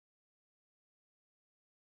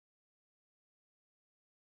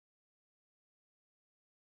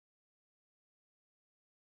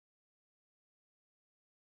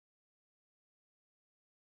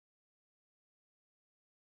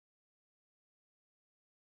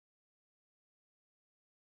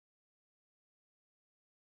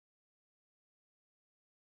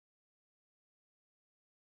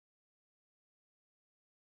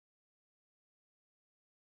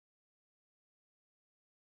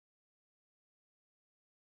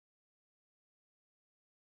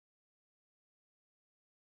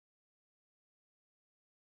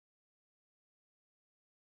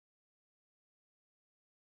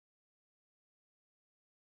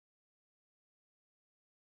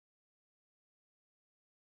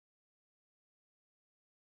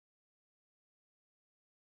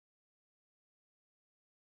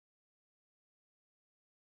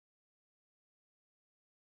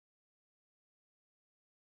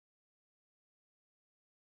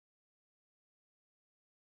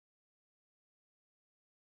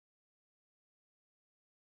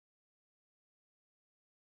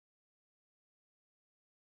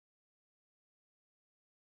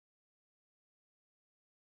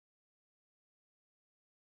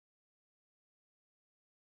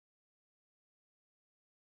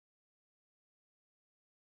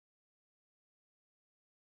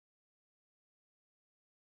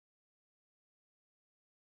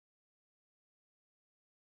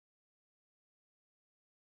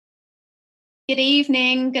Good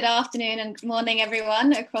evening, good afternoon, and good morning,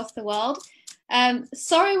 everyone across the world.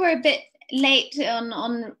 Sorry we're a bit late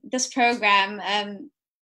on this program.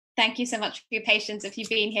 Thank you so much for your patience if you've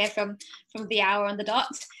been here from the hour on the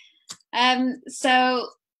dot. So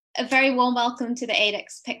a very warm welcome to the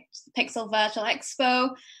ADEX Pixel Virtual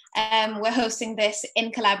Expo. We're hosting this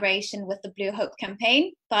in collaboration with the Blue Hope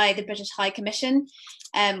campaign by the British High Commission,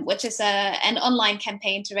 which is an online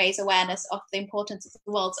campaign to raise awareness of the importance of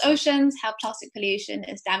the world's oceans, how plastic pollution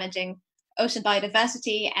is damaging ocean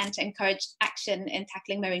biodiversity, and to encourage action in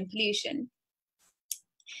tackling marine pollution.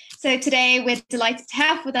 So today we're delighted to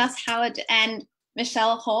have with us Howard and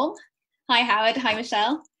Michele Hall. Hi Howard, hi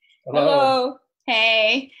Michele. Hello.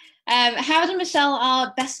 Hey. Howard and Michele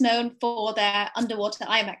are best known for their underwater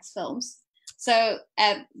IMAX films. So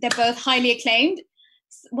they're both highly acclaimed.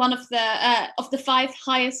 One of the 5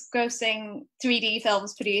 highest grossing 3D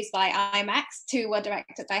films produced by IMAX, 2 were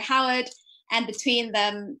directed by Howard, and between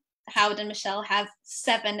them, Howard and Michele have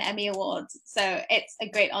 7 Emmy Awards. So it's a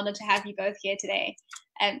great honor to have you both here today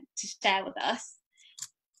to share with us.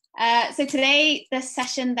 So today, the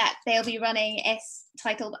session that they'll be running is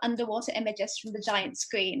titled Underwater Images from the Giant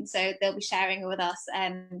Screen. So they'll be sharing with us,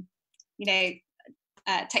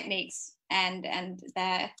 techniques and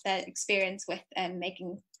their experience with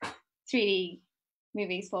making 3D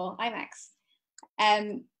movies for IMAX.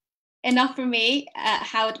 Enough from me.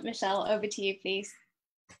 Howard, Michele, over to you, please.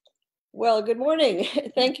 Well, good morning.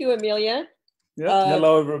 Thank you, Amelia. Yeah.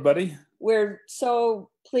 Hello, everybody. We're so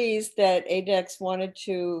pleased that ADEX wanted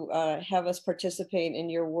to have us participate in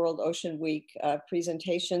your World Ocean Week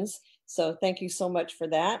presentations. So thank you so much for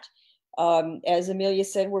that. As Amelia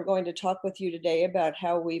said, we're going to talk with you today about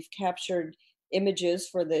how we've captured images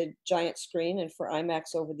for the giant screen and for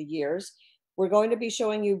IMAX over the years. We're going to be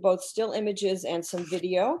showing you both still images and some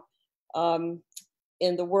video.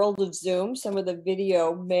 In the world of Zoom, some of the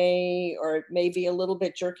video may be a little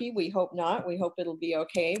bit jerky. We hope not. We hope it'll be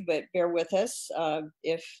okay, but bear with us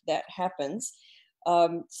if that happens.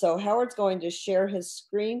 So Howard's going to share his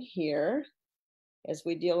screen here as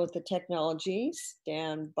we deal with the technology.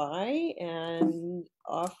 Stand by and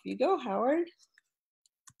off you go, Howard.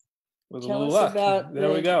 Tell us about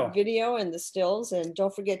the video and the stills, and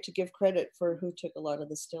don't forget to give credit for who took a lot of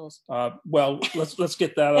the stills. Well, let's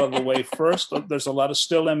get that out of the way first. There's a lot of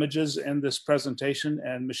still images in this presentation,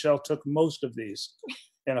 and Michele took most of these.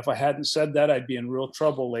 And if I hadn't said that, I'd be in real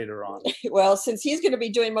trouble later on. Well, since he's going to be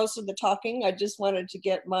doing most of the talking, I just wanted to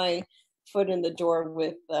get my foot in the door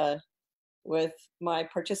with my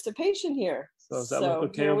participation here. So does that look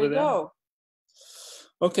okay over there? Here we go.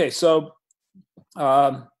 Okay, so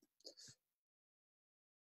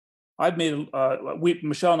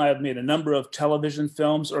Michele and I have made a number of television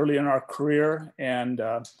films early in our career, and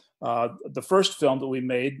the first film that we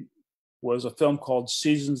made was a film called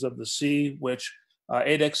Seasons of the Sea, which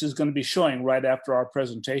ADEX is going to be showing right after our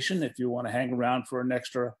presentation if you want to hang around for an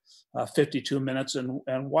extra 52 minutes and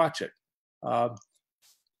watch it.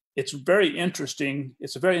 It's very interesting.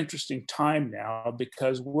 It's a very interesting time now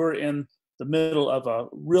because we're in the middle of a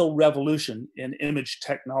real revolution in image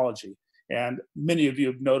technology. And many of you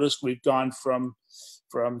have noticed we've gone from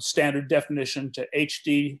standard definition to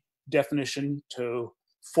HD definition to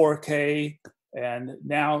 4K and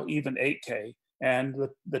now even 8K. And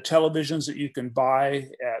the televisions that you can buy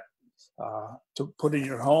to put in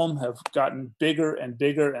your home have gotten bigger and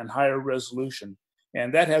bigger and higher resolution.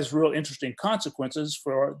 And that has real interesting consequences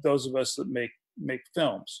for those of us that make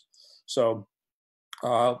films. So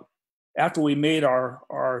after we made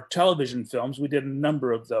our television films, we did a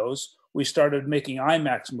number of those. We started making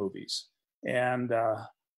IMAX movies, and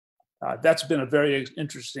that's been a very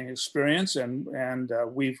interesting experience. And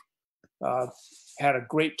we've had a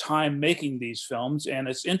great time making these films. And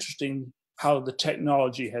it's interesting how the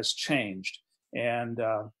technology has changed. And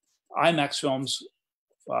IMAX films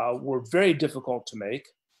were very difficult to make.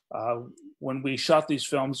 When we shot these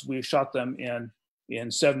films, we shot them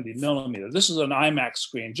in 70 millimeter. This is an IMAX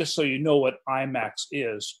screen, just so you know what IMAX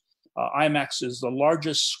is. IMAX is the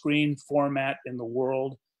largest screen format in the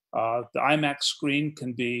world. The IMAX screen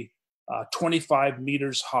can be 25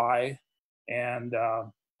 meters high and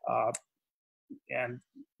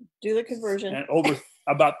do the conversion, and over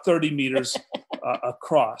about 30 meters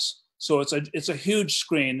across. So it's a huge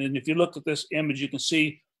screen. And if you look at this image, you can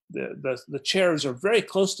see the chairs are very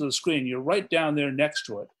close to the screen. You're right down there next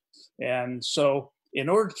to it. And so in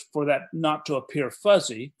order for that not to appear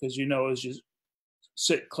fuzzy, because as you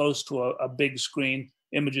sit close to a big screen,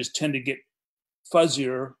 images tend to get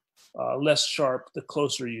fuzzier, less sharp the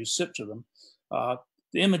closer you sit to them.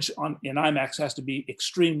 The image in IMAX has to be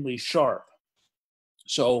extremely sharp.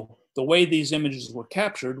 So the way these images were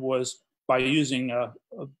captured was by using a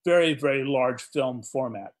very, very large film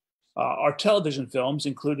format. Our television films,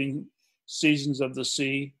 including Seasons of the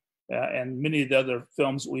Sea and many of the other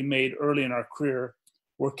films we made early in our career,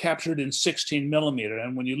 were captured in 16 millimeter.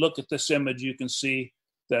 And when you look at this image, you can see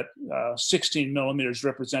that 16 millimeters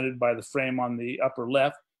represented by the frame on the upper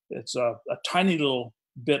left. It's a tiny little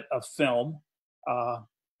bit of film,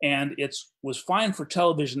 and it was fine for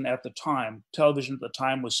television at the time. Television at the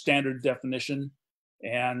time was standard definition,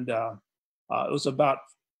 and it was about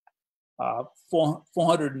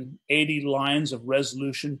 480 lines of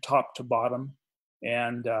resolution top to bottom.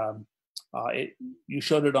 And you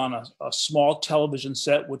showed it on a small television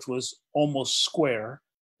set, which was almost square,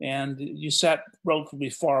 and you sat relatively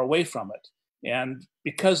far away from it. And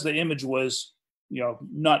because the image was,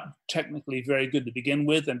 not technically very good to begin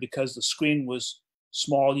with, and because the screen was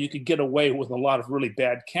small, you could get away with a lot of really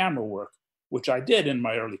bad camera work, which I did in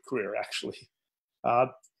my early career, actually.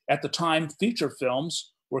 At the time, feature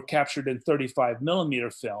films were captured in 35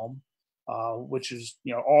 millimeter film, which is,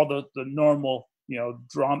 all the normal,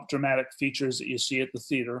 dramatic features that you see at the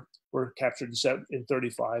theater were captured in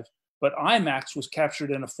 35. But IMAX was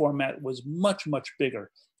captured in a format that was much, much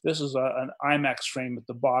bigger. This is an IMAX frame at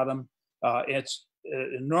the bottom. It's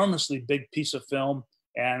an enormously big piece of film.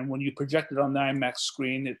 And when you project it on the IMAX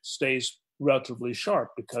screen, it stays relatively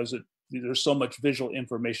sharp because there's so much visual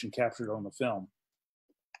information captured on the film.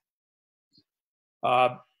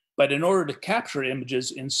 But in order to capture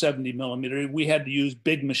images in 70 millimeter, we had to use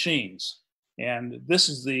big machines. And this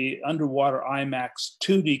is the underwater IMAX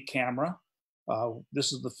 2D camera.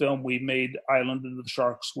 This is the film we made Island of the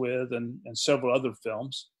Sharks with, and several other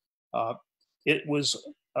films. It was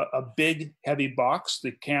a big, heavy box.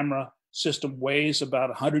 The camera system weighs about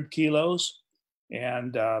 100 kilos.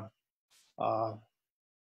 And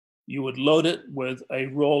you would load it with a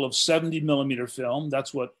roll of 70 millimeter film.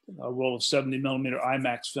 That's what a roll of 70 millimeter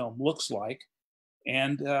IMAX film looks like.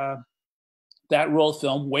 And that roll of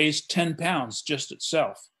film weighs 10 pounds just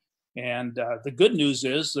itself. And the good news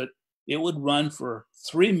is that it would run for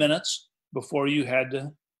 3 minutes before you had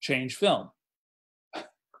to change film,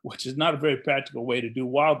 which is not a very practical way to do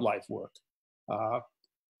wildlife work.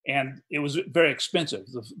 And it was very expensive.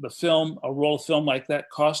 The film, a roll of film like that,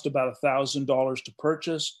 cost about $1,000 to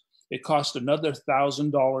purchase. It cost another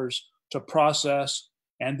 $1,000 to process.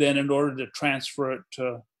 And then in order to transfer it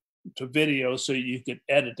to video so you could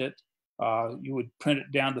edit it, you would print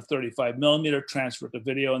it down to 35 millimeter, transfer it to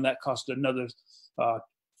video, and that cost another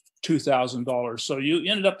 $2,000. So you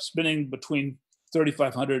ended up spending between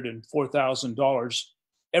 $3,500 and $4,000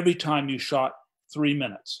 every time you shot 3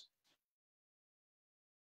 minutes.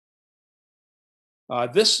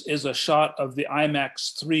 This is a shot of the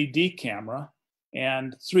IMAX 3D camera,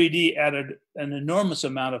 and 3D added an enormous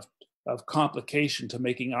amount of complication to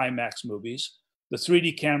making IMAX movies. The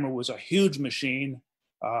 3D camera was a huge machine.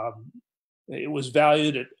 It was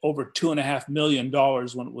valued at over $2.5 million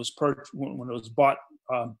when it was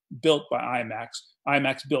built by IMAX.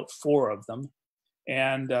 IMAX built 4 of them,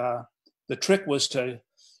 and the trick was to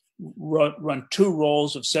run 2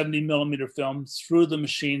 rolls of 70 millimeter film through the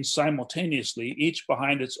machine simultaneously, each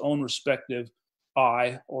behind its own respective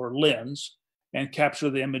eye or lens, and capture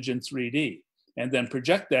the image in 3D, and then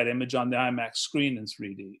project that image on the IMAX screen in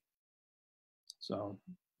 3D. So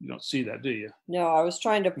you don't see that, do you? No, I was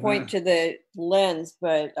trying to point to the lens,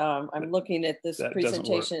 but I'm looking at this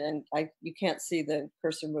presentation and you can't see the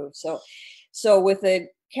cursor move. So with a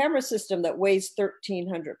camera system that weighs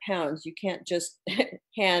 1,300 pounds, you can't just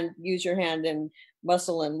use your hand and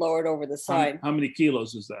muscle and lower it over the side. How many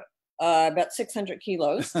kilos is that? About 600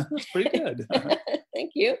 kilos. That's pretty good.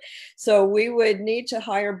 Thank you. So we would need to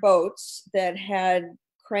hire boats that had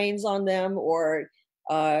cranes on them, or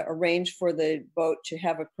arrange for the boat to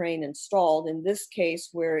have a crane installed. In this case,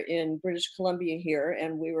 we're in British Columbia here,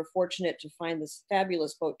 and we were fortunate to find this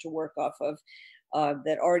fabulous boat to work off of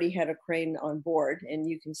that already had a crane on board. And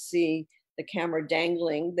you can see the camera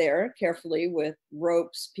dangling there carefully with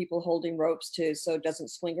ropes, people holding ropes so it doesn't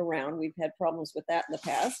swing around. We've had problems with that in the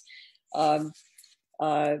past.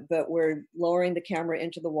 But we're lowering the camera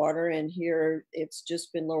into the water, and here it's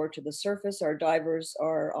just been lowered to the surface. Our divers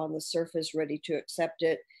are on the surface ready to accept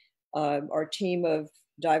it. Our team of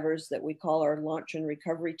divers that we call our launch and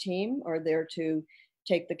recovery team are there to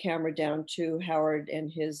take the camera down to Howard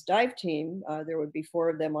and his dive team. There would be 4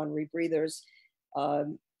 of them on rebreathers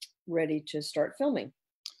ready to start filming.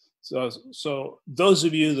 So those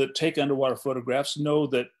of you that take underwater photographs know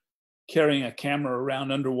that carrying a camera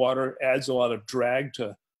around underwater adds a lot of drag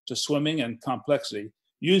to swimming and complexity.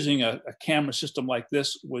 Using a camera system like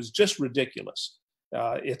this was just ridiculous.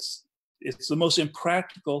 It's it's the most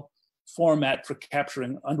impractical format for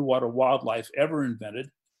capturing underwater wildlife ever invented.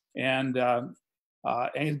 And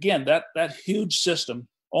again, that huge system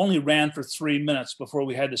only ran for 3 minutes before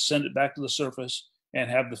we had to send it back to the surface and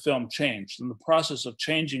have the film changed. And the process of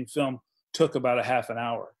changing film took about a half an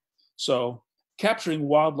hour. So capturing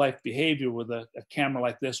wildlife behavior with a camera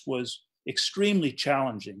like this was extremely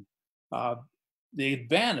challenging. The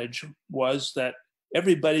advantage was that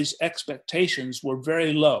everybody's expectations were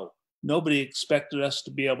very low. Nobody expected us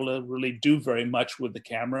to be able to really do very much with the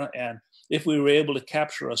camera. And if we were able to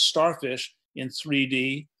capture a starfish in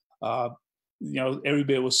 3D,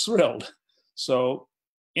 everybody was thrilled. So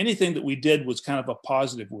anything that we did was kind of a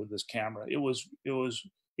positive with this camera. It was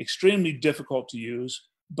extremely difficult to use,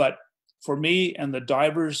 but for me and the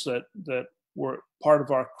divers that were part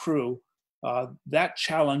of our crew, that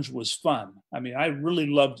challenge was fun. I mean, I really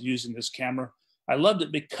loved using this camera. I loved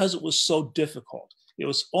it because it was so difficult. It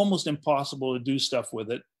was almost impossible to do stuff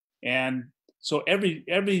with it. And so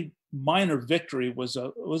every minor victory was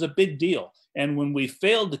a big deal. And when we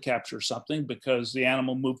failed to capture something because the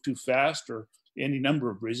animal moved too fast or any number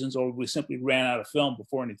of reasons, or we simply ran out of film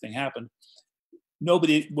before anything happened,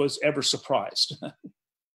 nobody was ever surprised.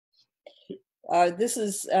 This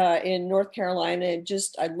is in North Carolina. And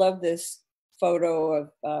I love this photo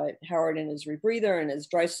of Howard in his rebreather and his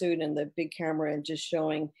dry suit and the big camera, and just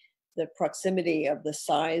showing the proximity of the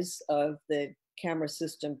size of the camera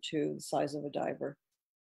system to the size of a diver.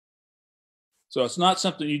 So it's not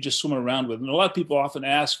something you just swim around with. And a lot of people often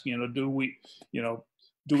ask, do we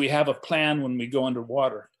have a plan when we go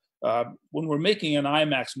underwater? When we're making an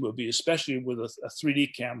IMAX movie, especially with a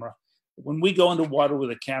 3D camera, when we go underwater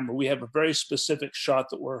with a camera, we have a very specific shot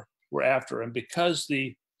that we're after. And because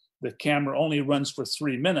the camera only runs for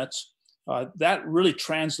 3 minutes, that really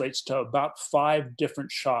translates to about 5 different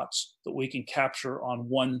shots that we can capture on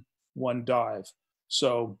one dive.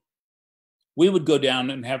 So we would go down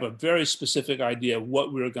and have a very specific idea of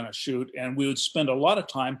what we were going to shoot, and we would spend a lot of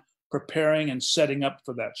time preparing and setting up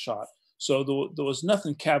for that shot. So there was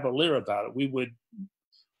nothing cavalier about it. We would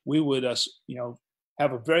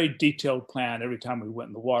have a very detailed plan every time we went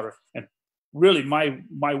in the water. And really,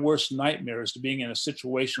 my worst nightmare is to being in a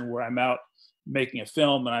situation where I'm out making a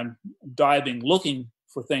film and I'm diving looking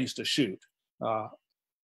for things to shoot.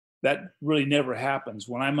 That really never happens.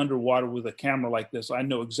 When I'm underwater with a camera like this, I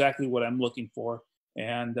know exactly what I'm looking for.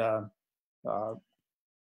 And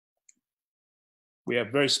we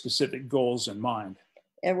have very specific goals in mind.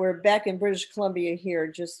 And we're back in British Columbia here,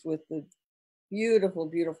 just with the beautiful,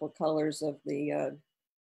 beautiful colors of the, I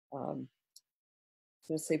was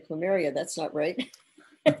going to say plumeria, that's not right.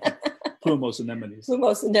 Plumose anemones.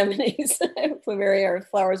 Plumose anemones. Plumeria are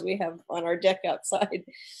flowers we have on our deck outside.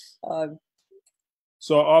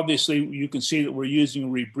 So obviously you can see that we're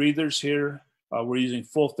using rebreathers here. We're using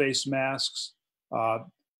full face masks.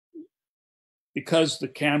 Because the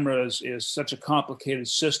camera is such a complicated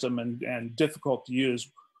system and difficult to use,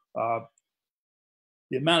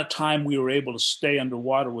 the amount of time we were able to stay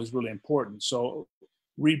underwater was really important. So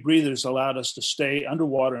rebreathers allowed us to stay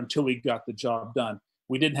underwater until we got the job done.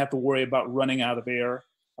 We didn't have to worry about running out of air.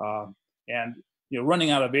 And running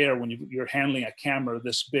out of air when you're handling a camera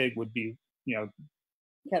this big would be a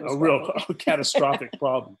real catastrophic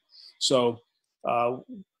problem. So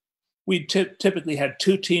we typically had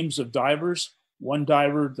 2 teams of divers. One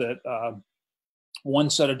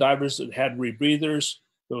set of divers that had rebreathers.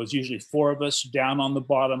 There was usually 4 of us down on the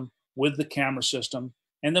bottom with the camera system.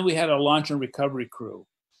 And then we had a launch and recovery crew.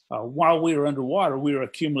 While we were underwater, we were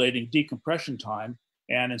accumulating decompression time.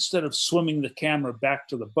 And instead of swimming the camera back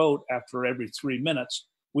to the boat after every 3 minutes,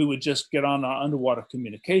 we would just get on our underwater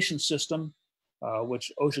communication system,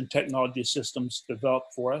 which Ocean Technology Systems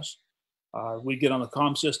developed for us. We get on the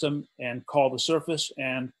comm system and call the surface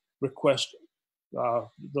and request the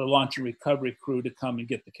launch and recovery crew to come and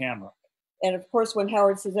get the camera. And of course, when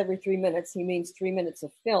Howard says every 3 minutes, he means 3 minutes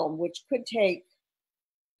of film, which could take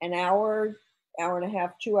an hour, hour and a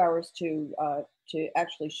half, 2 hours to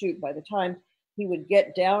actually shoot. By the time he would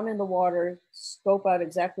get down in the water, scope out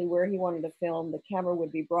exactly where he wanted to film, the camera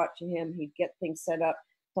would be brought to him, he'd get things set up.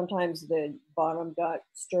 Sometimes the bottom got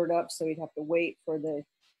stirred up, so he'd have to wait for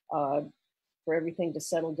for everything to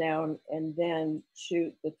settle down and then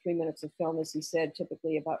shoot the 3 minutes of film, as he said,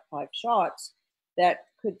 typically about 5 shots. That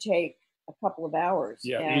could take a couple of hours.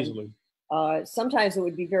 Yeah, easily. Sometimes it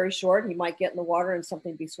would be very short. He might get in the water and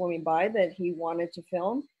something be swimming by that he wanted to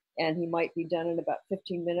film, and he might be done in about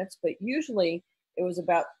 15 minutes. But usually it was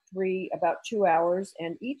about 2 hours,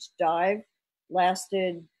 and each dive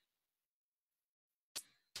lasted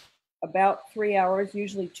about 3 hours,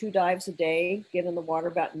 usually 2 dives a day, get in the water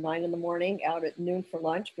about 9 in the morning, out at noon for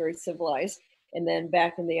lunch, very civilized, and then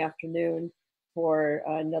back in the afternoon for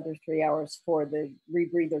another 3 hours for the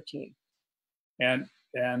rebreather team. And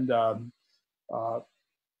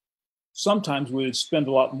sometimes we would spend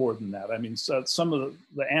a lot more than that. I mean, so some of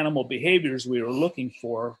the animal behaviors we were looking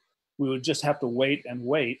for, we would just have to wait and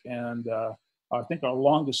wait. And I think our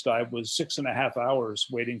longest dive was 6.5 hours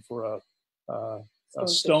waiting for a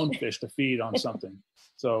stonefish to feed on something.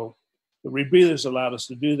 So the rebreathers allowed us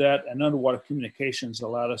to do that, and underwater communications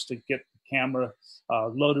allowed us to get the camera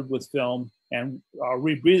loaded with film, and our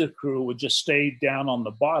rebreather crew would just stay down on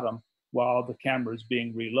the bottom while the camera is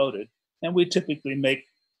being reloaded. And we typically make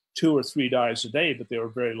 2 or 3 dives a day, but they were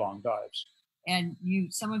very long dives. And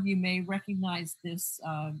some of you may recognize this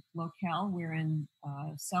locale. We're in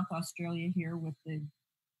South Australia here with the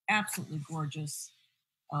absolutely gorgeous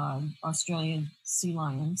Australian sea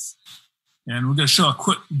lions. And we're going to show a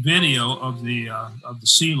quick video of the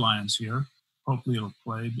sea lions here. Hopefully it'll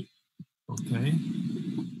play. Okay.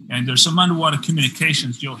 And there's some underwater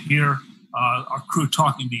communications. You'll hear our crew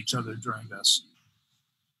talking to each other during this.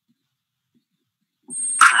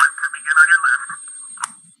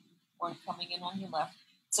 One coming in on your left.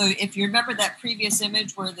 So if you remember that previous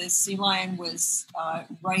image where the sea lion was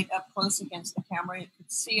right up close against the camera, you could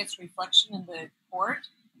see its reflection in the port,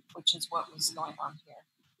 which is what was going on here.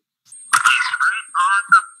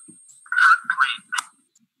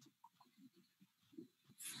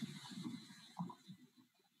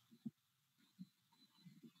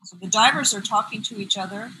 So the divers are talking to each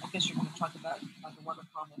other. I guess you're going to talk about the water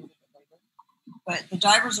comment a little bit later. But the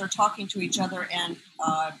divers are talking to each other, and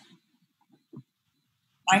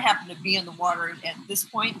I happen to be in the water at this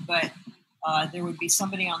point, but there would be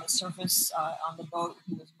somebody on the surface on the boat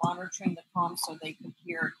who was monitoring the comms so they could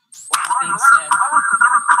hear what was being said.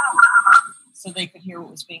 So they could hear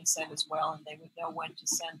what was being said as well, and they would know when to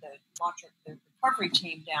send the recovery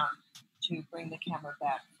team down to bring the camera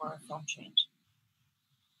back for a film change.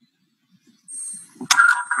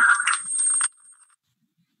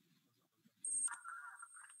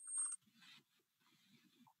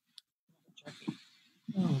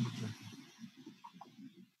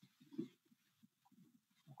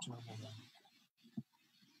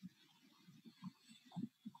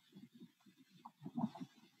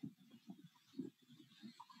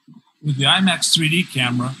 With the IMAX 3D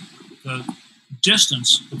camera, the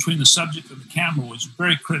distance between the subject and the camera was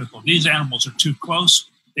very critical. These animals are too close.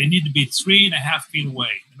 They need to be 3.5 feet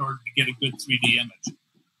away in order to get a good 3D image.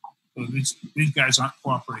 So these guys aren't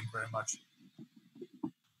cooperating very much.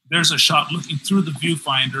 There's a shot looking through the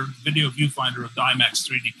viewfinder, video viewfinder of the IMAX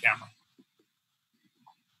 3D camera.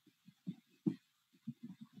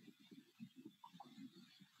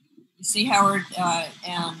 You see Howard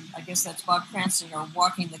and I guess that's Bob Cranston are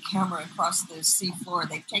walking the camera across the sea floor.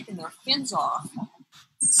 They've taken their fins off.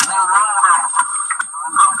 So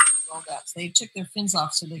they took their fins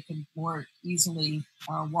off so they could more easily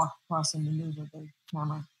walk across and maneuver the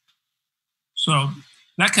camera. So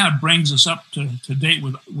that kind of brings us up to date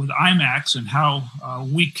with IMAX and how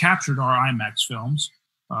we captured our IMAX films.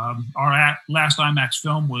 Our last IMAX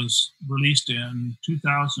film was released in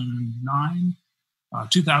 2009.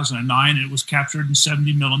 2009, and it was captured in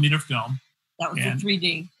 70 millimeter film. That was a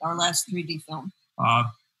 3D, our last 3D film.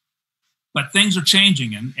 But things are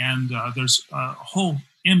changing, and there's a whole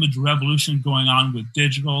image revolution going on with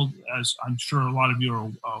digital, as I'm sure a lot of you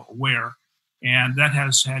are aware, and that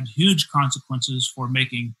has had huge consequences for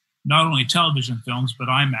making not only television films, but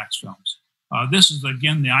IMAX films. This is,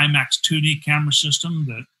 again, the IMAX 2D camera system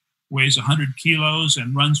that weighs 100 kilos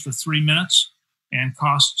and runs for 3 minutes and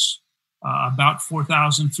costs about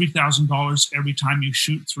 $4,000, $3,000 every time you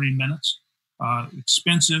shoot 3 minutes.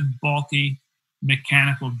 Expensive, bulky,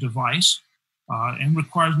 mechanical device, and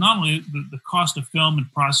requires not only the cost of film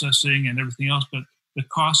and processing and everything else, but the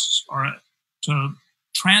costs are to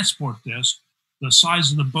transport this, the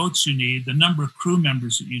size of the boats you need, the number of crew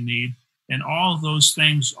members that you need, and all of those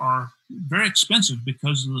things are very expensive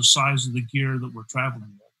because of the size of the gear that we're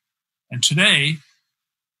traveling with. And today,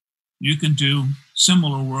 you can do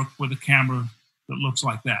similar work with a camera that looks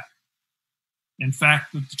like that. In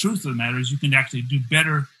fact, the truth of the matter is you can actually do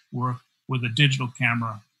better work with a digital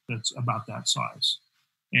camera that's about that size.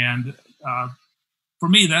 And for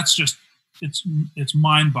me, that's just, it's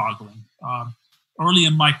mind-boggling. Early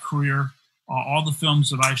in my career, all the films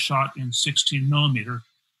that I shot in 16 millimeter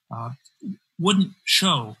wouldn't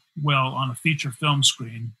show well on a feature film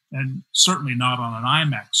screen, and certainly not on an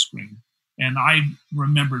IMAX screen. And I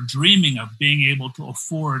remember dreaming of being able to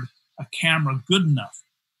afford a camera good enough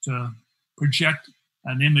to project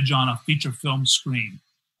an image on a feature film screen.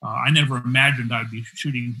 I never imagined I'd be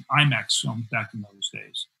shooting IMAX films back in those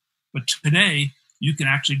days. But today, you can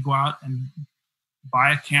actually go out and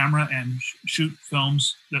buy a camera and shoot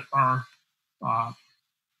films that are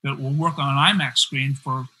that will work on an IMAX screen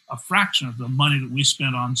for a fraction of the money that we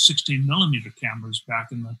spent on 16 millimeter cameras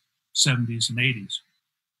back in the 70s and 80s.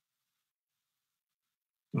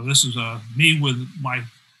 So this is me with my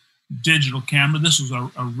digital camera. This was a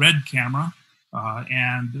red camera,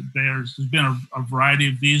 and there's been a variety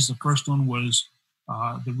of these. The first one was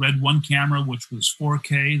the Red 1 camera, which was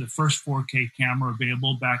 4K, the first 4K camera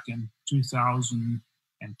available back in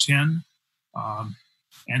 2010.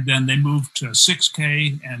 And then they moved to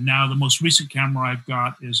 6K, and now the most recent camera I've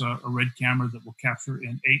got is a red camera that will capture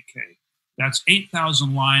in 8K. That's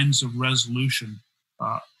 8,000 lines of resolution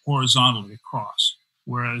horizontally across,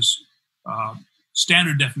 whereas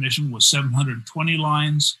standard definition was 720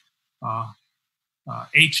 lines.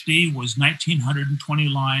 HD was 1,920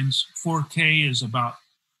 lines. 4K is about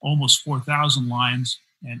almost 4,000 lines,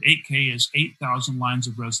 and 8K is 8,000 lines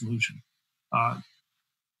of resolution.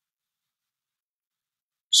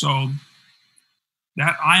 So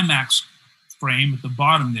that IMAX frame at the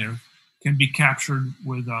bottom there can be captured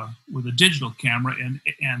with a digital camera in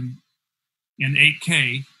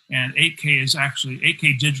 8K, and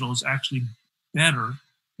 8K digital is actually better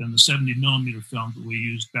than the 70 millimeter film that we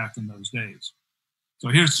used back in those days. So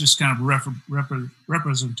here's just kind of a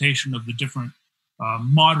representation of the different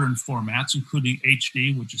modern formats, including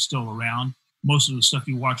HD, which is still around. Most of the stuff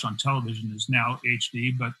you watch on television is now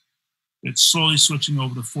HD, but it's slowly switching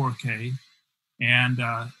over to 4K, and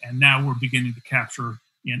now we're beginning to capture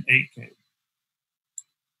in 8K.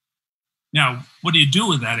 Now, what do you do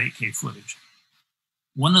with that 8K footage?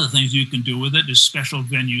 One of the things you can do with it is special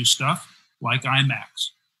venue stuff like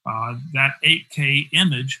IMAX. That 8K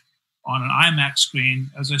image on an IMAX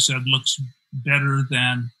screen, as I said, looks better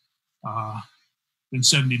than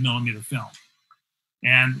 70 millimeter film.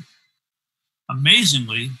 And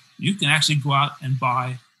amazingly, you can actually go out and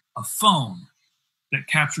buy a phone that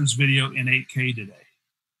captures video in 8K today.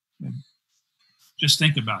 Just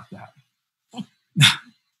think about that.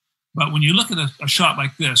 But when you look at a shot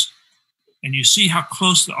like this, and you see how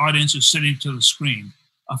close the audience is sitting to the screen,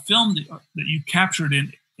 a film that you captured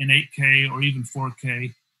in 8K or even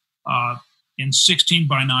 4K in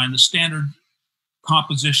 16:9, the standard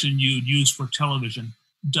composition you'd use for television,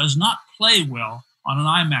 does not play well on an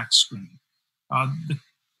IMAX screen.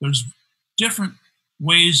 There's different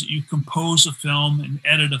ways that you compose a film and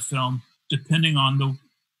edit a film depending on the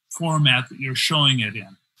format that you're showing it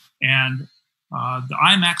in. And the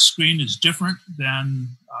IMAX screen is different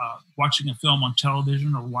than watching a film on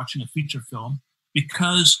television or watching a feature film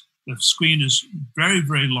because the screen is very,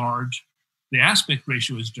 very large. The aspect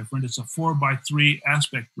ratio is different. It's a 4:3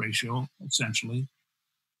 aspect ratio, essentially.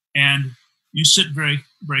 And you sit very,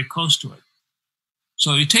 very close to it.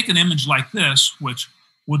 So you take an image like this, which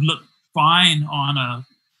would look fine on a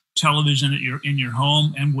television in your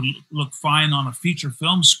home and would look fine on a feature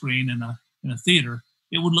film screen in a theater.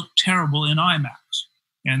 It would look terrible in IMAX.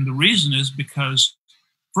 And the reason is because,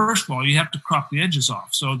 first of all, you have to crop the edges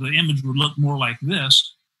off. So the image would look more like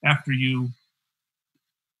this after you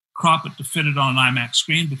crop it to fit it on an IMAX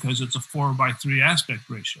screen because it's a 4:3 aspect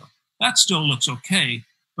ratio. That still looks okay,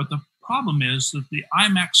 but the problem is that the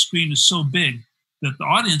IMAX screen is so big that the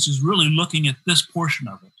audience is really looking at this portion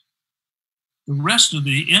of it. The rest of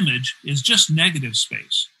the image is just negative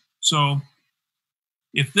space. So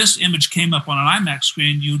if this image came up on an IMAX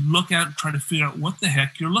screen, you'd look at it and try to figure out what the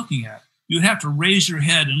heck you're looking at. You'd have to raise your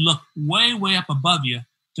head and look way, way up above you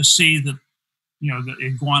to see the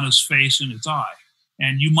iguana's face and its eye.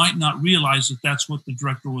 And you might not realize that that's what the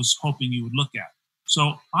director was hoping you would look at.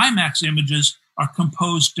 So IMAX images are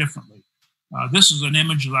composed differently. This is an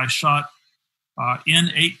image that I shot in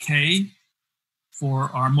 8K for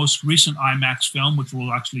our most recent IMAX film, which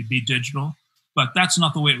will actually be digital. But that's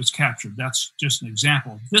not the way it was captured. That's just an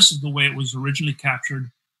example. This is the way it was originally captured,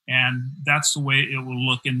 and that's the way it will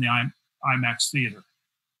look in the IMAX theater.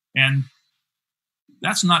 And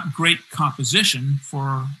that's not great composition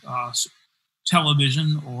for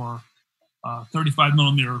television or 35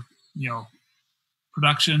 millimeter,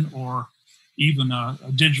 production, or even a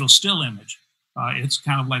digital still image. It's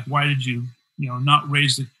kind of like, why did you, not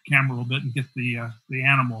raise the camera a little bit and get the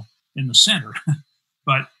animal in the center?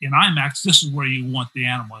 But in IMAX, this is where you want the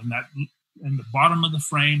animal in the bottom of the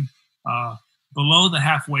frame, below the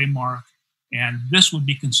halfway mark, and this would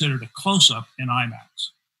be considered a close-up in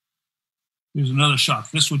IMAX. Here's another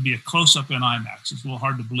shot. This would be a close-up in IMAX. It's a little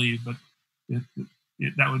hard to believe, but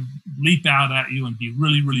that would leap out at you and be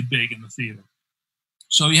really, really big in the theater.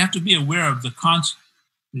 So you have to be aware of the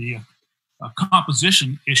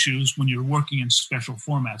composition issues when you're working in special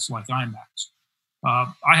formats like IMAX.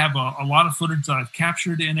 I have a lot of footage that I've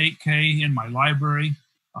captured in 8K in my library,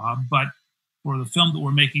 but for the film that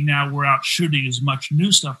we're making now, we're out shooting as much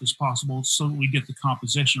new stuff as possible so that we get the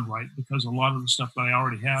composition right, because a lot of the stuff that I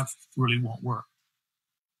already have really won't work.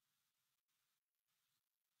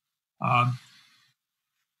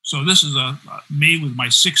 So this is me with my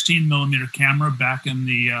 16mm camera back in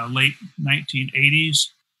the late 1980s.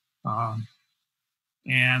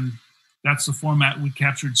 And that's the format we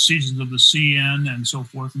captured Seasons of the Sea in and so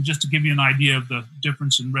forth. And just to give you an idea of the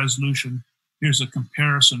difference in resolution, here's a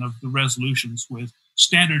comparison of the resolutions, with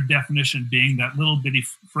standard definition being that little bitty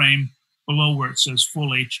frame below where it says full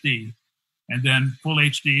HD, and then full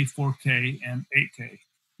HD, 4K, and 8K.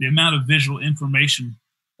 The amount of visual information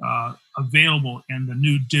available in the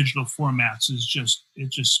new digital formats is just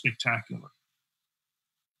spectacular.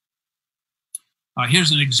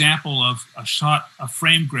 Here's an example of a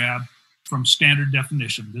frame grab from standard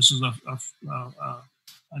definition. This is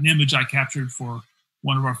an image I captured for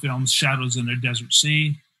one of our films, Shadows in the Desert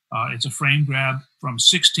Sea. It's a frame grab from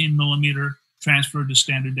 16mm transferred to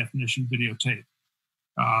standard definition videotape.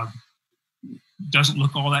 Doesn't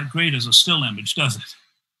look all that great as a still image, does it?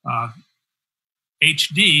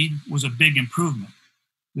 HD was a big improvement.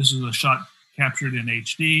 This is a shot captured in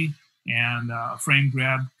HD and a frame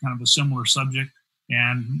grab, kind of a similar subject,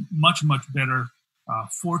 and much, much better,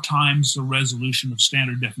 4 times the resolution of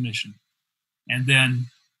standard definition. And then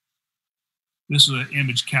this is an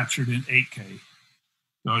image captured in 8K.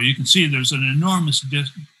 So you can see there's an enormous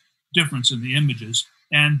difference in the images,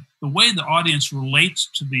 and the way the audience relates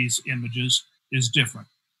to these images is different.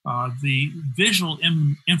 The visual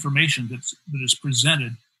information that is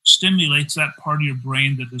presented stimulates that part of your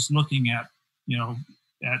brain that is looking at,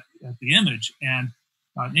 at the image, and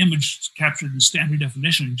an image captured in standard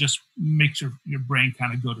definition just makes your brain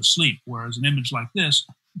kind of go to sleep, whereas an image like this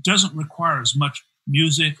doesn't require as much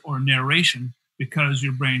music or narration because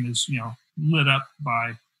your brain is, lit up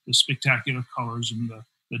by the spectacular colors and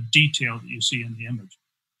the detail that you see in the image.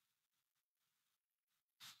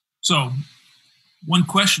 So one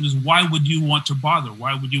question is, why would you want to bother?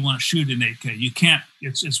 Why would you want to shoot in 8K? You can't,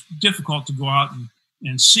 it's difficult to go out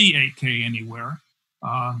and see 8K anywhere.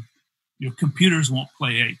 Your computers won't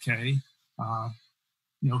play 8K.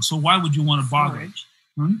 So why would you want to bother?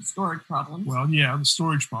 Storage problems. Well, yeah, the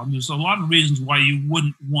storage problem. There's a lot of reasons why you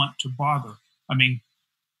wouldn't want to bother. I mean,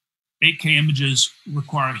 8K images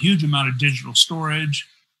require a huge amount of digital storage,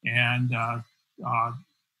 and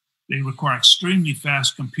they require extremely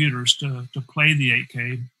fast computers to play the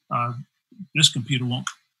 8K. This computer won't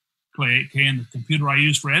play 8K, and the computer I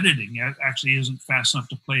use for editing actually isn't fast enough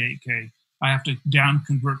to play 8K. I have to down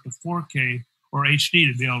convert to 4K or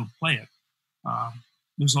HD to be able to play it.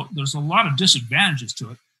 There's a lot of disadvantages to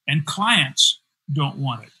it, and clients don't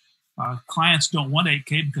want it. Clients don't want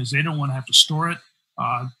 8K because they don't want to have to store it.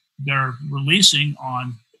 They're releasing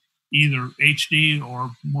on either HD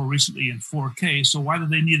or more recently in 4K. So why do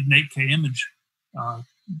they need an 8K image?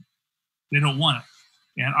 They don't want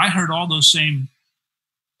it. And I heard all those same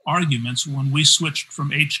arguments when we switched from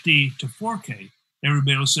HD to 4K.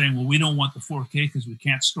 Everybody was saying, well, we don't want the 4K because we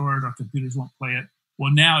can't store it. Our computers won't play it.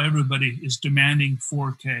 Well, now everybody is demanding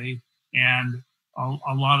 4K, and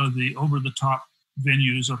a lot of the over-the-top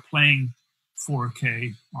venues are playing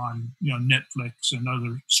 4K on Netflix and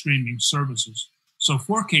other streaming services. So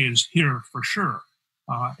 4K is here for sure.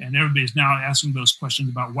 And everybody's now asking those questions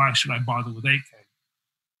about why should I bother with 8K?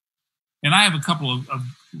 And I have a couple of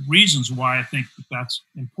reasons why I think that's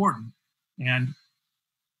important. And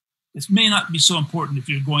it may not be so important if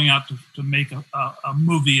you're going out to make a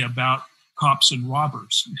movie about cops and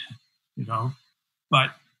robbers,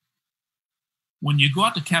 but when you go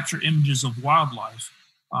out to capture images of wildlife,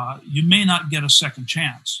 you may not get a second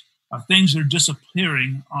chance. Things are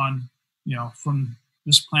disappearing from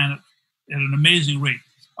this planet at an amazing rate.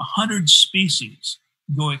 100 species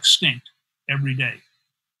go extinct every day.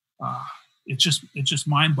 It's just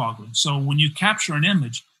mind-boggling. So when you capture an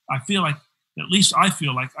image, I feel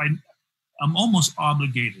like I'm almost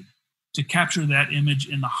obligated to capture that image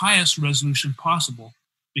in the highest resolution possible,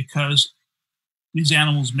 because these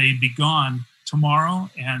animals may be gone tomorrow,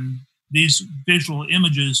 and these visual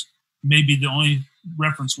images may be the only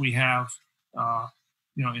reference we have,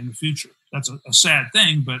 in the future. That's a sad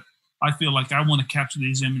thing, but I feel like I want to capture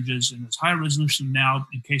these images in as high resolution now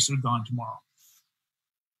in case they're gone tomorrow.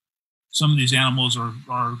 Some of these animals are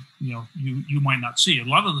you might not see. A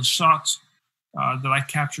lot of the shots that I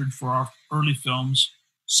captured for our early films,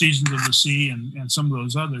 Seasons of the Sea and some of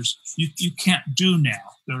those others, you can't do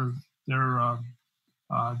now. The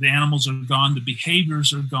animals are gone, the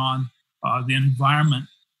behaviors are gone, the environment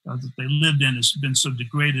that they lived in has been so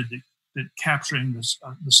degraded that capturing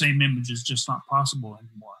the same image is just not possible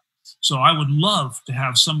anymore. So I would love to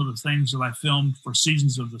have some of the things that I filmed for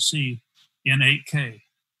Seasons of the Sea in 8K,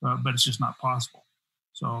 but it's just not possible.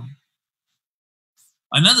 So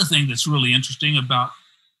another thing that's really interesting about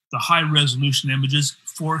the high resolution images,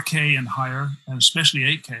 4K and higher, and especially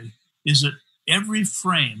 8K, is that every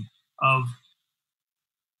frame of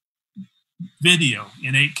video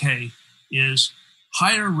in 8K is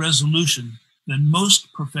higher resolution than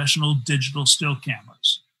most professional digital still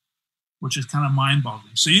cameras, which is kind of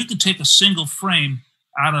mind-boggling. So you can take a single frame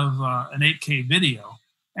out of an 8K video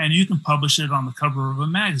and you can publish it on the cover of a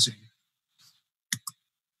magazine.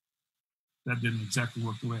 That didn't exactly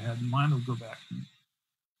work the way I had in mind. I'll go back.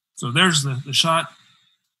 So there's the shot,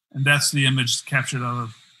 and that's the image captured out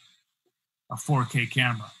of a 4K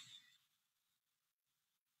camera.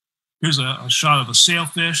 Here's a shot of a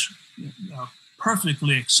sailfish,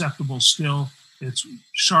 perfectly acceptable still. It's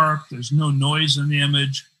sharp. There's no noise in the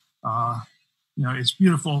image. It's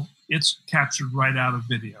beautiful. It's captured right out of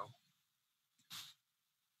video.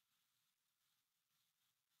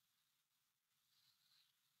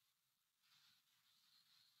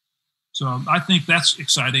 So I think that's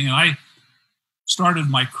exciting. And I started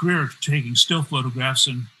my career taking still photographs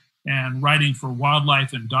and writing for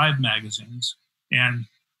wildlife and dive magazines. And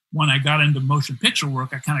when I got into motion picture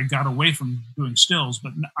work, I kind of got away from doing stills,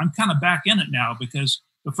 but I'm kind of back in it now, because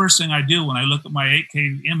the first thing I do when I look at my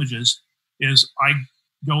 8K images is I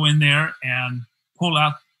go in there and pull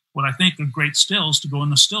out what I think are great stills to go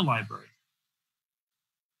in the still library.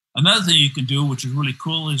 Another thing you can do, which is really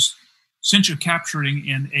cool, is since you're capturing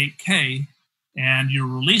in 8K and you're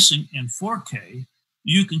releasing in 4K,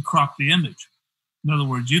 you can crop the image. In other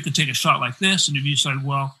words, you could take a shot like this, and if you decide,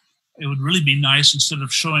 well, it would really be nice, instead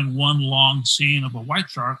of showing one long scene of a white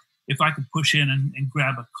shark, if I could push in and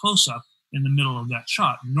grab a close-up in the middle of that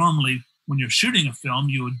shot. Normally, when you're shooting a film,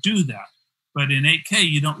 you would do that. But in 8K,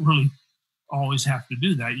 you don't really always have to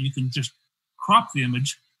do that. You can just crop the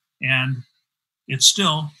image, and it's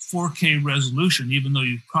still 4K resolution, even though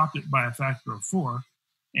you've cropped it by a factor of 4,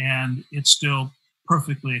 and it's still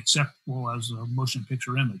perfectly acceptable as a motion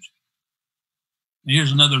picture image. And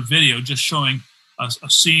here's another video just showing a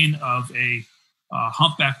scene of a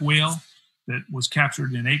humpback whale that was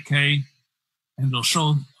captured in 8K, and they'll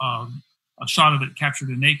show a shot of it captured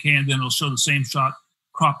in 8K, and then it'll show the same shot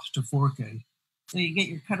cropped to 4K. So you get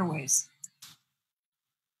your cutaways.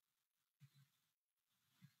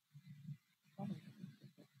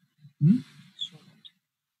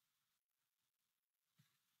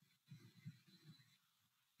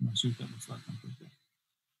 Let's see what that looks like.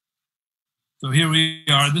 So here we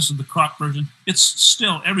are. This is the crop version. It's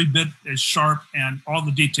still every bit as sharp, and all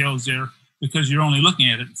the details there, because you're only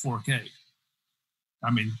looking at it in 4K.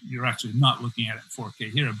 I mean, you're actually not looking at it in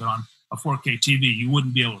 4K here, but on a 4K TV, you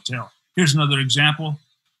wouldn't be able to tell. Here's another example.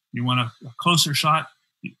 You want a closer shot,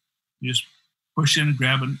 you just push in and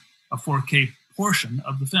grab a 4K portion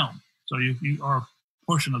of the film. So you are a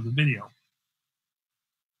portion of the video.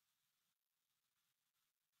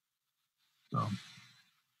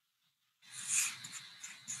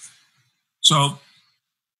 So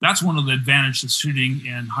that's one of the advantages of shooting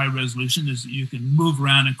in high resolution, is that you can move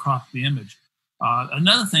around and crop the image.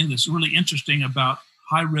 Another thing that's really interesting about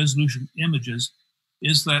high resolution images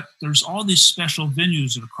is that there's all these special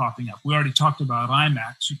venues that are cropping up. We already talked about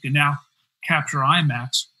IMAX. You can now capture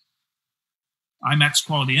IMAX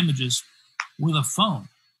quality images with a phone.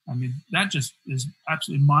 I mean, that just is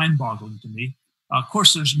absolutely mind-boggling to me. Of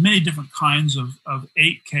course, there's many different kinds of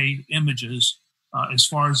 8K images as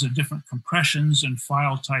far as the different compressions and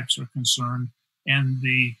file types are concerned, and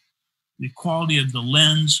the quality of the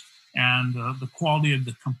lens and the quality of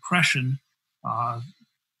the compression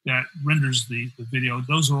that renders the video.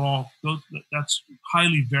 That's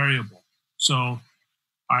highly variable. So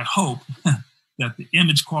I hope that the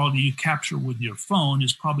image quality you capture with your phone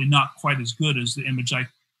is probably not quite as good as the image I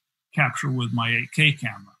capture with my 8K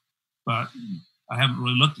camera. But I haven't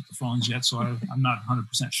really looked at the phones yet, so I'm not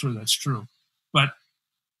 100% sure that's true. But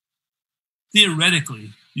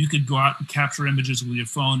theoretically, you could go out and capture images with your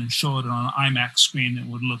phone and show it on an IMAX screen, and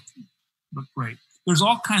it would look great. There's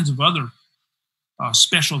all kinds of other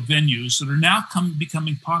special venues that are now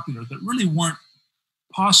becoming popular that really weren't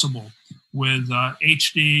possible with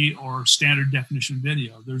HD or standard definition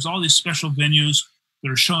video. There's all these special venues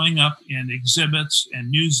that are showing up in exhibits and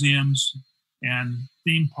museums and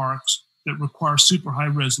theme parks that require super high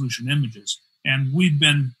resolution images. And we've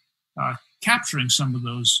been capturing some of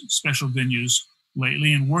those special venues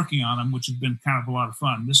lately and working on them, which has been kind of a lot of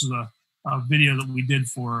fun. This is a video that we did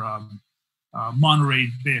for Monterey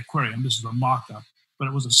Bay Aquarium. This is a mock-up, but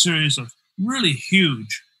it was a series of really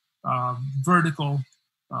huge vertical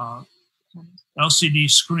LCD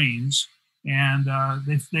screens, and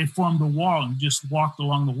they formed a wall and just walked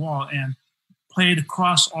along the wall, and played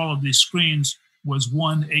across all of these screens was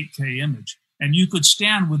one 8K image. And you could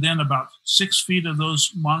stand within about 6 feet of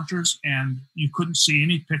those monitors and you couldn't see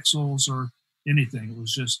any pixels or anything. It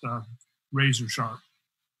was just razor sharp.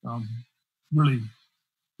 Really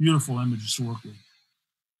beautiful images to work with.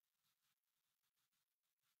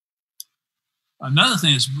 Another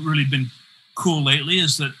thing that's really been cool lately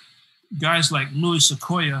is that guys like Louis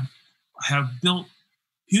Sequoia have built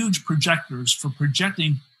huge projectors for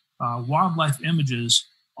projecting wildlife images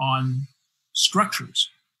on structures.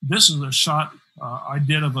 This is a shot I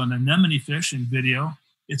did of an anemone fish in video.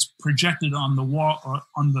 It's projected on the wall,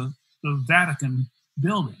 on the Vatican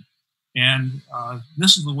building. And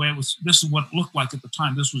this is the way it was, this is what it looked like at the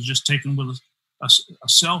time. This was just taken with a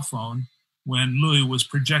cell phone when Louis was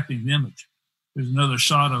projecting the image. There's another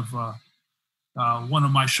shot of one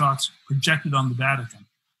of my shots projected on the Vatican.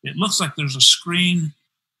 It looks like there's a screen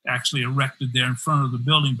actually erected there in front of the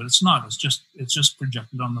building, but it's not. It's just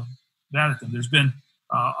projected on the Vatican. There's been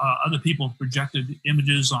other people projected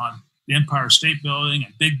images on the Empire State Building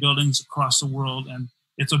and big buildings across the world, and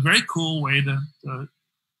it's a very cool way to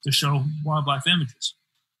show wildlife images.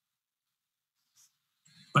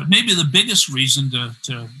 But maybe the biggest reason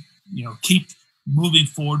to keep moving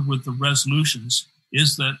forward with the resolutions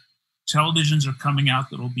is that televisions are coming out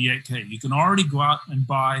that will be 8K. You can already go out and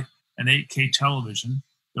buy an 8K television.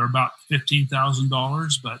 They're about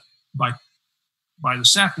 $15,000, but by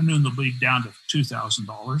this afternoon they'll be down to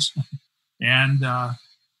 $2,000, and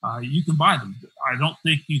you can buy them. I don't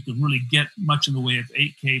think you can really get much in the way of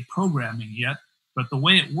 8K programming yet, but the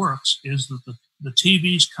way it works is that the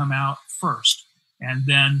TVs come out first, and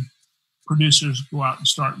then producers go out and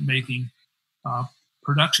start making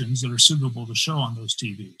productions that are suitable to show on those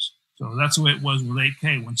TVs. So that's the way it was with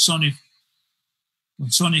 8K. When Sony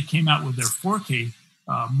came out with their 4K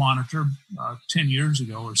monitor 10 years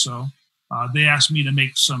ago or so, they asked me to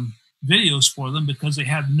make some videos for them because they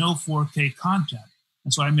had no 4K content.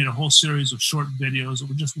 And so I made a whole series of short videos that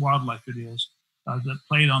were just wildlife videos that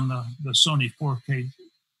played on the Sony 4K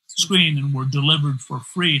screen and were delivered for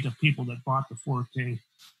free to people that bought the 4K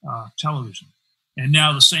television. And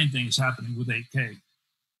now the same thing is happening with 8K.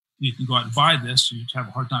 You can go out and buy this. You'd have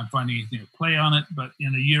a hard time finding anything to play on it, but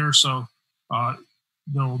in a year or so,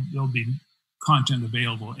 there'll be content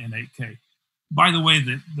available in 8K. By the way,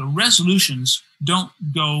 the resolutions don't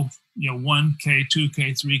go 1K,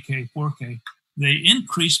 2K, 3K, 4K. They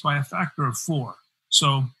increase by a factor of 4.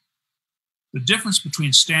 So the difference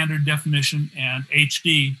between standard definition and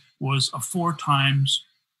HD was a 4 times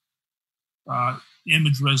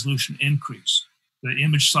image resolution increase. The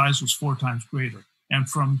image size was 4 times greater. And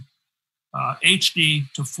from HD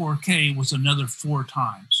to 4K was another 4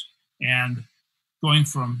 times. And going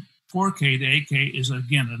from 4K to 8K is,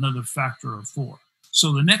 again, another factor of 4.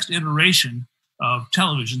 So the next iteration of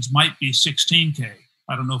televisions might be 16K.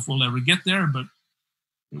 I don't know if we'll ever get there, but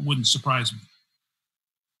it wouldn't surprise me.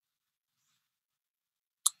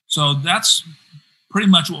 So that's pretty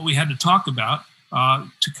much what we had to talk about.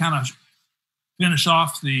 To kind of finish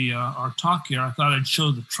off our talk here, I thought I'd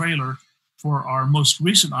show the trailer for our most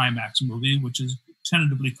recent IMAX movie, which is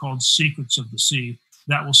tentatively called Secrets of the Sea.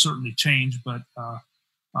 That will certainly change, but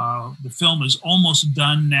the film is almost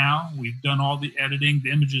done now. We've done all the editing.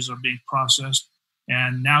 The images are being processed.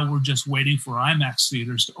 And now we're just waiting for IMAX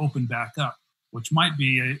theaters to open back up, which might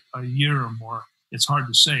be a year or more. It's hard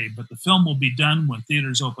to say. But the film will be done when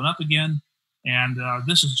theaters open up again. And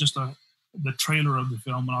this is just the trailer of the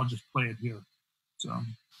film, and I'll just play it here. So.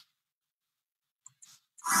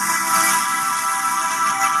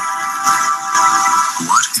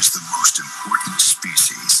 What is the most important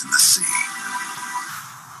species in the sea?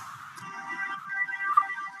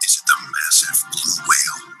 Is it the massive blue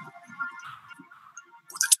whale?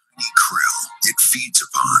 Or the tiny krill it feeds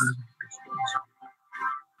upon?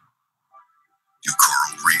 Do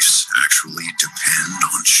coral reefs actually depend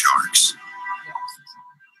on sharks?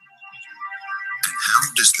 And how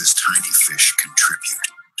does this tiny fish contribute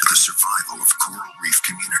to the survival of coral reef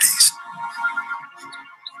communities?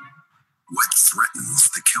 What threatens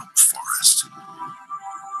the kelp forest? And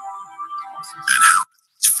how do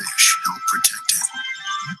these fish help protect it?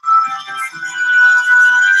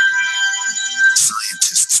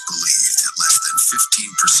 Scientists believe that less than 15%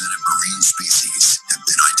 of marine species have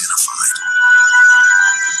been identified.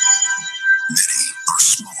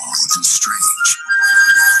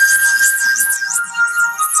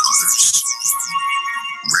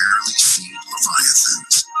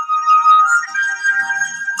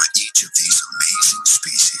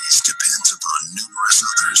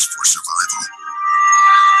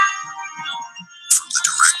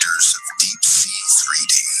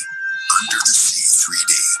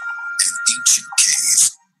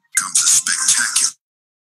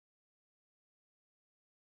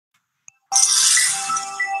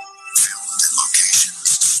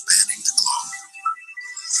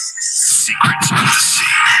 secrets of the sea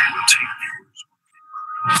will take viewers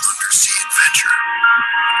on an undersea adventure,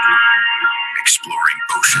 exploring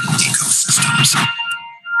ocean ecosystems,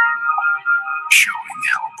 showing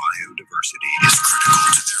how biodiversity is critical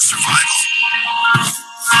to their survival.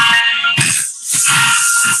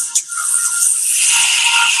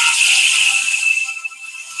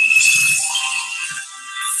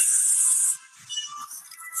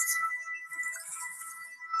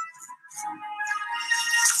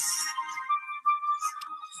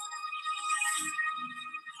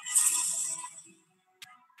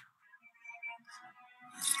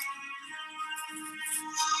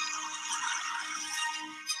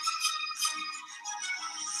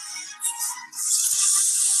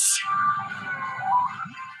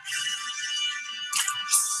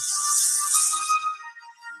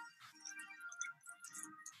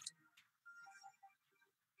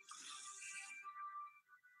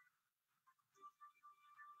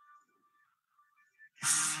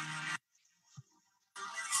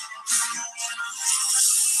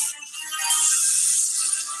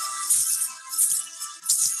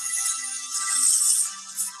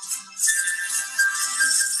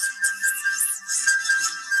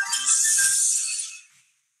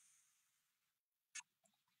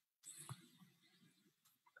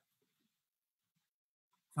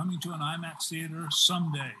 Coming to an IMAX theater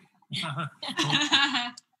someday.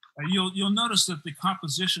 You'll notice that the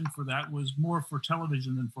composition for that was more for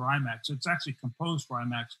television than for IMAX. It's actually composed for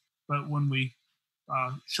IMAX, but when we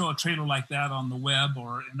show a trailer like that on the web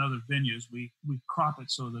or in other venues, we crop it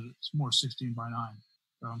so that it's more 16:9.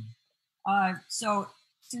 So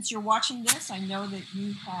since you're watching this, I know that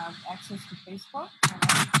you have access to Facebook. And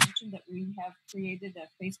I mentioned that we have created a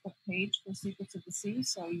Facebook page for Secrets of the Sea,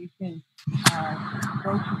 so you can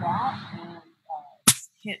go to that and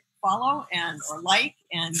hit follow or like,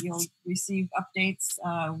 and you'll receive updates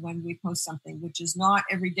when we post something, which is not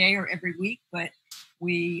every day or every week, but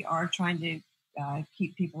we are trying to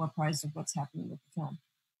keep people apprised of what's happening with the film.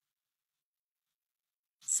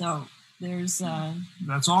 So there's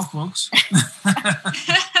that's all, folks.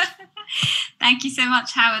 Thank you so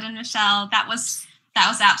much, Howard and Michele. That was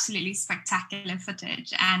absolutely spectacular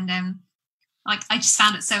footage, and like I just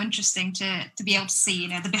found it so interesting to be able to see,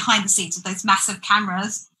 the behind the scenes of those massive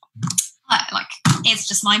cameras. Like it's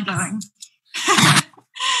just mind blowing.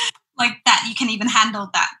 Like that you can even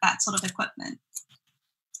handle that sort of equipment.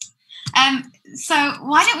 So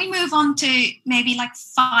why don't we move on to maybe like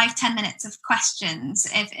 5-10 minutes of questions,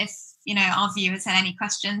 if our viewers had any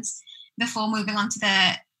questions before moving on to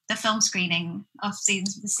the film screening of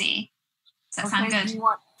Seasons of the Sea. Does that sound good?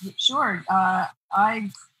 Sure. I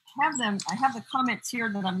have them. I have the comments here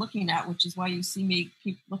that I'm looking at, which is why you see me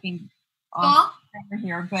keep looking over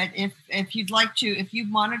here. But if you'd like to, if you've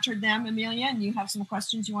monitored them, Amelia, and you have some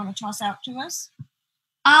questions you want to toss out to us.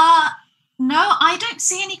 No, I don't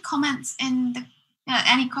see any comments in the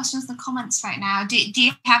any questions in the comments right now. Do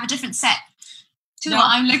you have a different set to what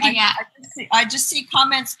I'm looking at? I just see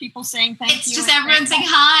comments, people saying thank you. It's just everyone saying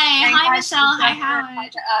hi. Hi, Michele. Hi,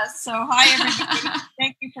 Howard. To us. So hi, everybody.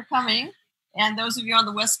 Thank you for coming. And those of you on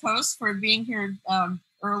the West Coast for being here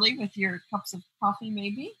early with your cups of coffee,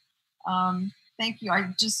 maybe. Thank you.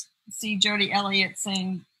 I just see Jody Elliott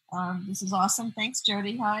saying, this is awesome. Thanks,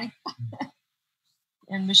 Jody. Hi.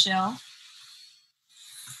 And Michele.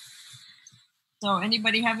 So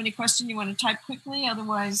anybody have any question you want to type quickly?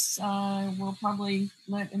 Otherwise, we'll probably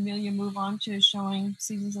let Amelia move on to showing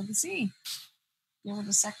Seasons of the Sea. Give it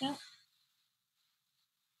a second.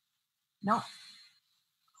 Nope.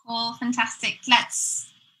 Cool, fantastic.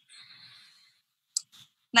 Let's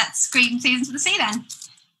screen Seasons of the Sea then.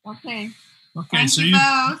 Okay. Okay, Thank you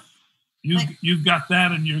both. You've got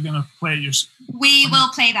that, and you're going to play it yourself. We will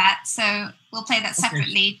play that, so we'll play that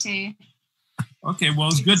separately too. Okay, well,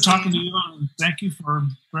 it's good talking to you, and thank you for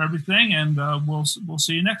everything, and we'll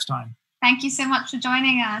see you next time. Thank you so much for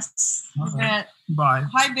joining us. Right. Bye.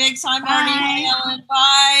 Hi, Biggs. Hi, Marty. Hi, Ellen.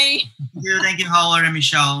 Bye. Thank you, Howard and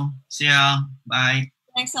Michele. See ya. Bye.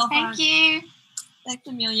 Thanks, Elfon. Thank you. Thanks,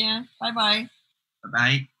 Amelia. Bye-bye.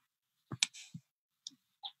 Bye-bye.